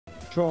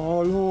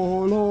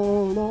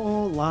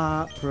Tra-la-la-la,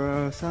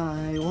 Lapras,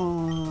 I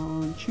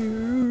want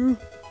you.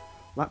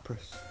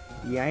 Lapras,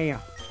 yeah.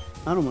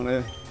 I don't want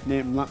to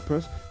name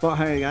Lapras, but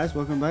hey guys,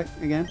 welcome back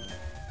again.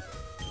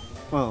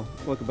 Well,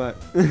 welcome back.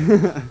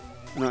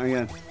 Not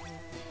again.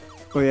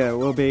 But yeah,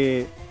 we'll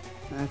be,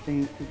 I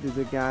think there's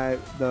a guy,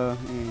 I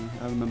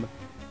remember.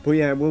 But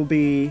yeah, we'll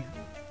be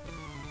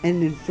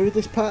ending through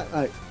this part,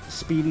 like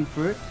speeding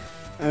through it,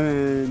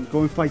 and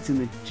going fighting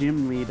the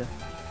gym leader.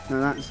 Now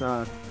that's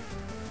hard.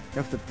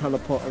 You have to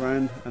teleport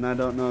around, and I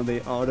don't know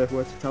the order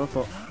where to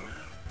teleport.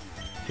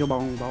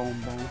 Cubone.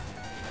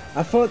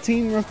 I thought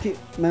Team Rocket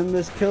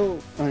members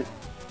killed, like,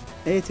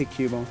 hated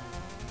Cubone.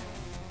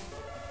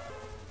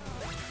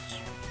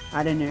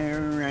 I don't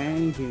know,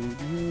 I don't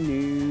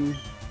know.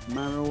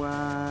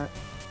 Marowak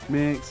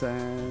makes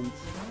sense.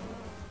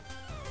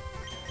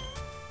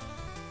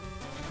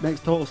 Makes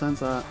total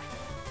sense that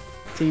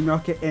Team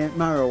Rocket ain't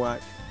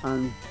Marowak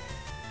and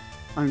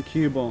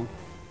Cubone,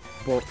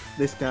 but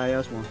this guy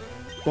has one.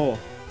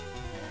 Both.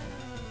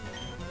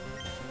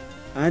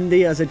 And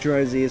he has a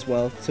jersey as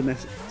well to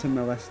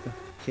molest the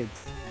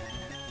kids.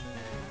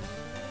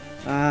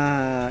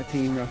 Ah,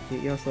 Team Rocket,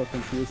 you're so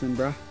confusing,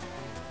 bruh.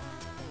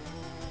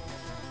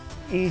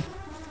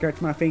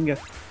 Scratch my finger.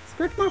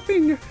 Scratch my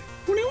finger.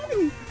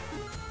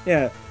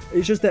 Yeah,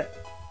 it's just that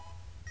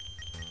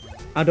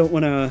I don't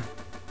want to,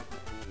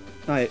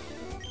 like,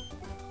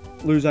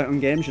 lose out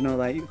on games, you know,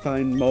 like,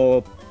 find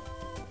more,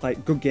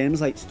 like, good games,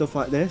 like, stuff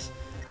like this.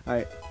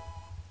 Like,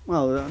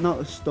 well,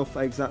 not stuff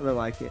exactly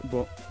like it,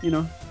 but, you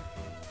know.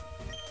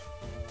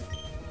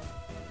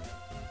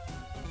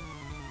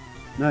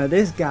 Now,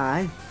 this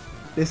guy's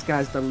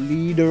the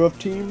leader of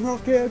Team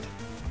Rocket.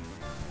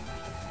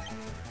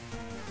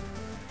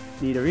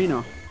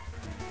 Nidorino.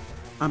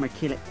 I'ma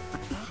kill it.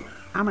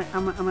 I'ma kill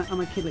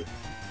it.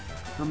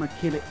 I'ma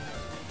kill it.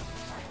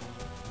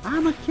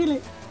 I'ma kill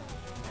it.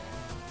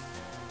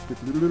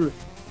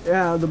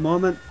 Yeah, at the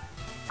moment,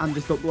 I'm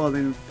just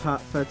uploading part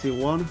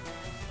 31.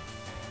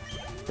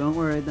 Don't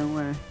worry, don't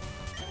worry.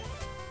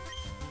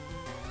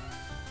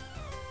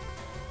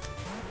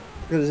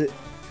 Because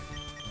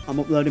I'm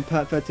uploading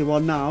part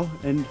 31 now,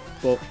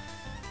 but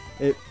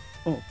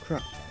oh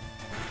crap.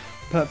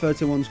 Part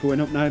 31's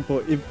going up now,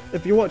 but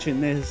if you're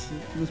watching this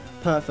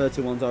part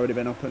 31's already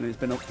been up and it's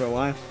been up for a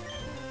while.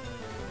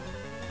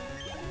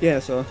 Yeah,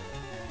 so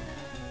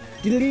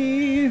I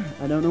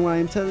don't know why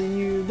I'm telling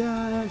you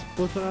that,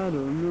 but I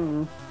don't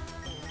know.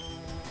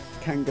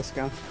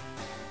 Kangaskhan.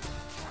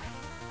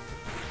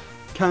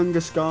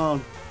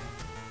 Kangaskhan.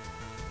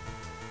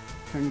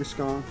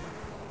 Kangaskhan.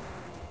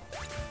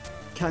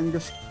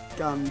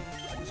 Kangaskhan.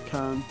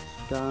 Scan.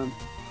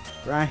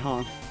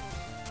 Raihan.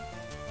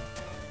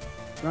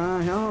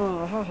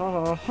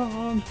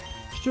 Raihan.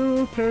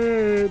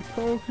 Stupid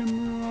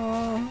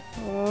Pokemon.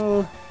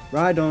 Oh.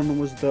 Rhydon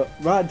was the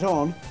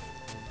Rhydon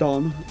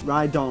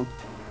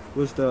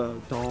was the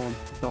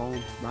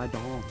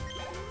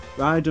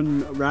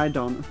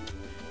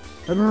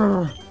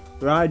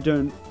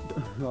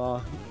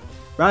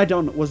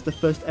Rhydon was the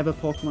first ever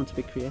Pokemon to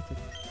be created.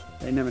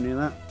 They never knew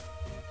that.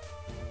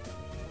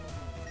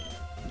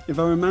 If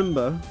I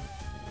remember,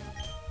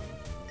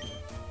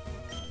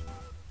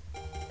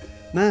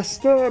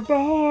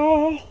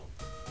 Masterball.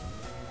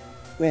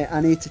 Wait,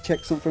 I need to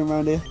check something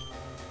around here.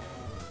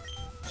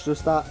 It's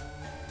just that,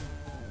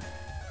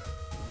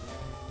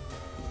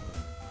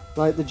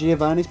 like the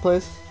Giovanni's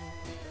place,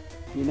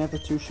 you're never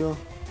too sure.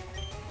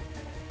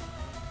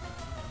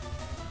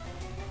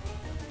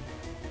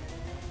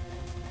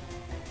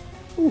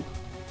 Ooh.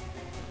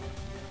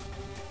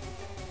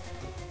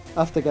 I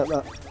have to get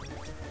that.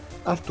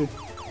 I have to.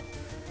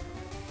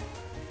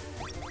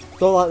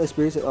 Don't like this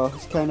music though,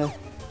 it's kind of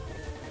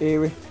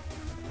eerie.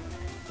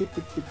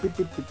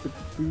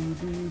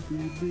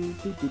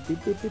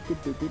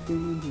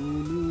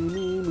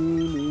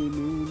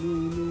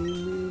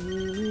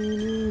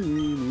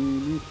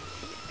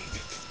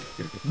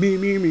 Me.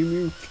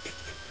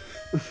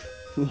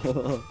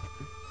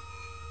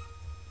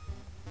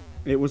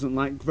 It wasn't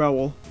like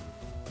growl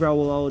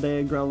all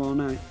day, growl all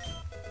night.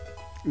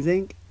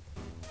 Zinc.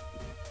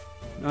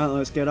 Alright,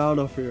 let's get out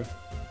of here.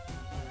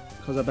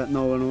 Because I bet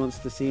no one wants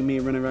to see me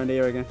running around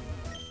here again.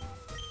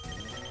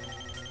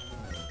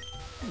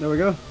 There we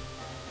go.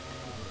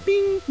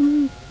 Bing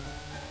boom.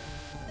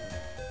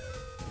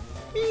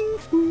 Bing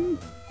boom.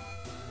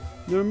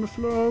 Number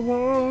floor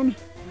 1.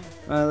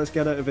 Alright, let's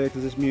get out of here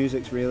because this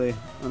music's really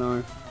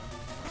annoying.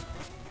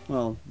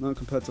 Well, not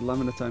compared to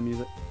Lavender Time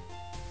music.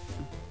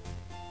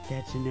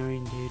 That's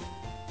annoying, dude.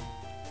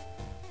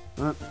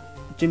 Alright,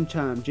 gym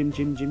time. Gym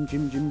time.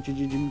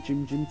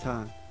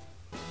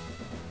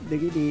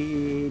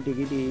 Diggity,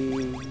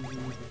 diggity.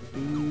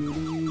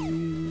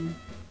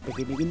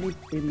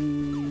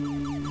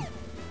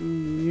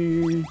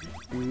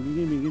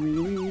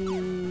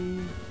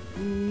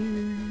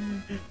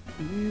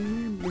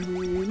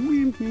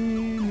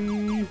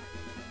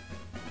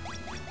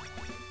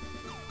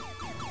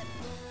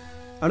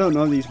 I don't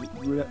know these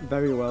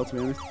very well, to be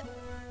honest.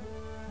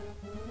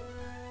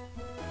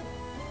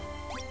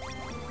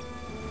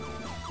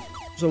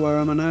 So where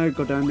am I now?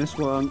 Go down this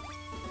one.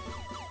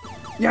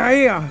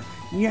 Yeah!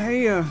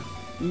 Yeah!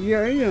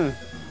 Yeah!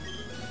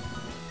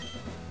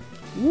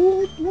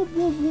 Whoop, whoop,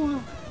 whoop,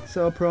 whoop.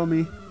 So pro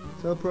me.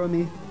 So pro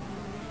me.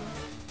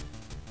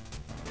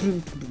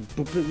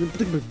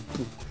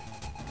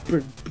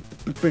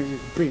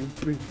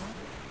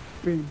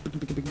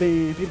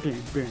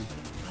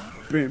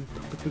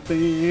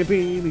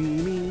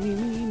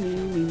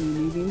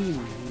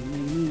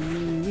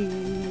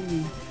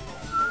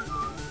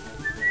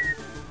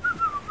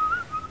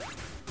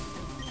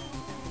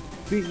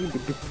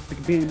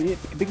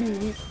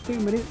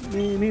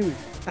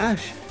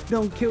 Ash,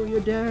 don't kill your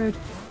dad.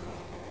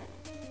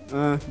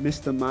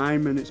 Mr.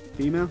 Mime and it's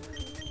female.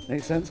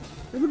 Makes sense.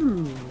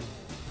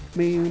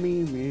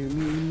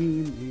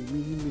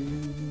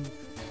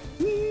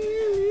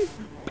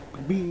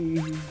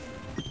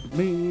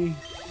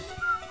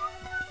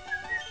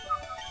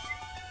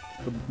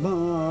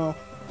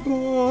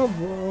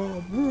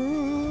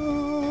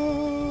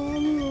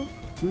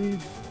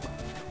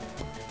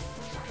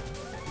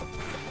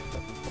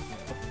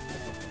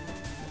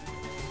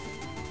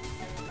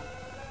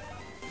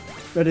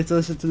 Ready to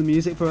listen to the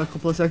music for a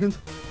couple of seconds?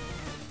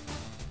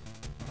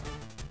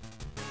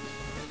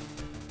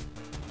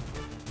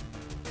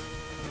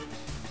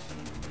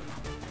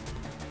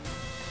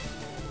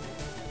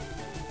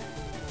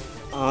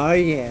 Oh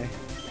yeah.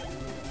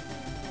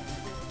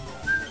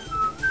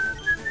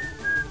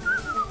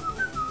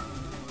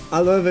 I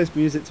love this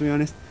music, to be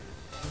honest.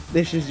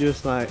 This is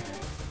just like,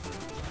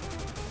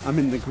 I'm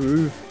in the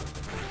groove.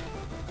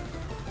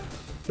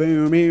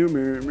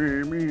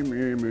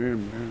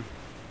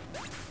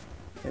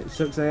 It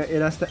sucks that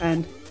it has to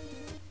end.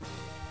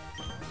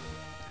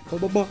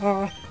 But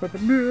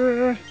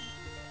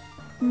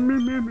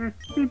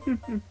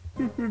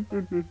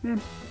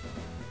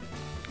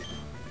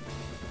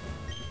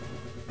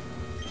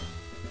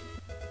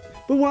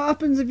what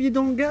happens if you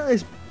don't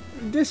get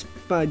this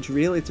badge,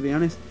 really, to be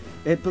honest?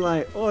 It'd be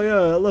like, oh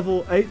yeah,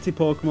 level 80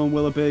 Pokemon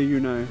will obey you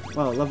now.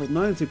 Well, level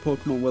 90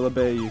 Pokemon will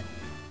obey you.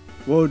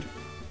 Would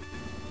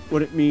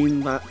it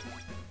mean that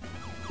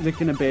they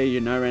can obey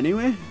you now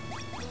anyway?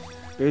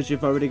 Because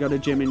you've already got a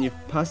gym and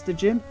you've passed the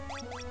gym?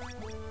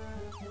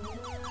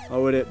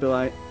 Or would it be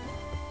like,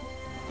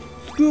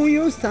 screw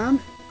you, Sam?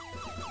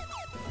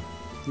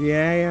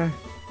 Yeah.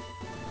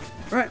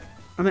 Right,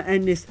 I'm gonna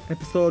end this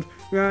episode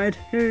right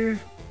here.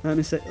 Let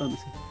me see.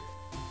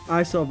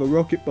 I saw the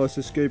rocket bus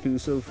escaping the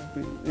stuff.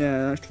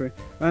 Yeah, that's true.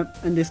 Right,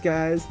 end this,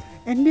 guys.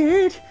 End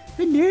it.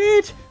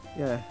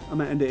 Yeah, I'm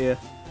gonna end it here.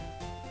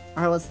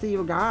 I will see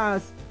you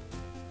guys.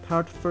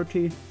 Part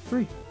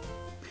 33.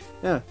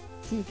 Yeah,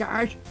 see you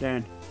guys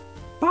then.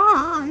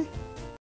 Bye.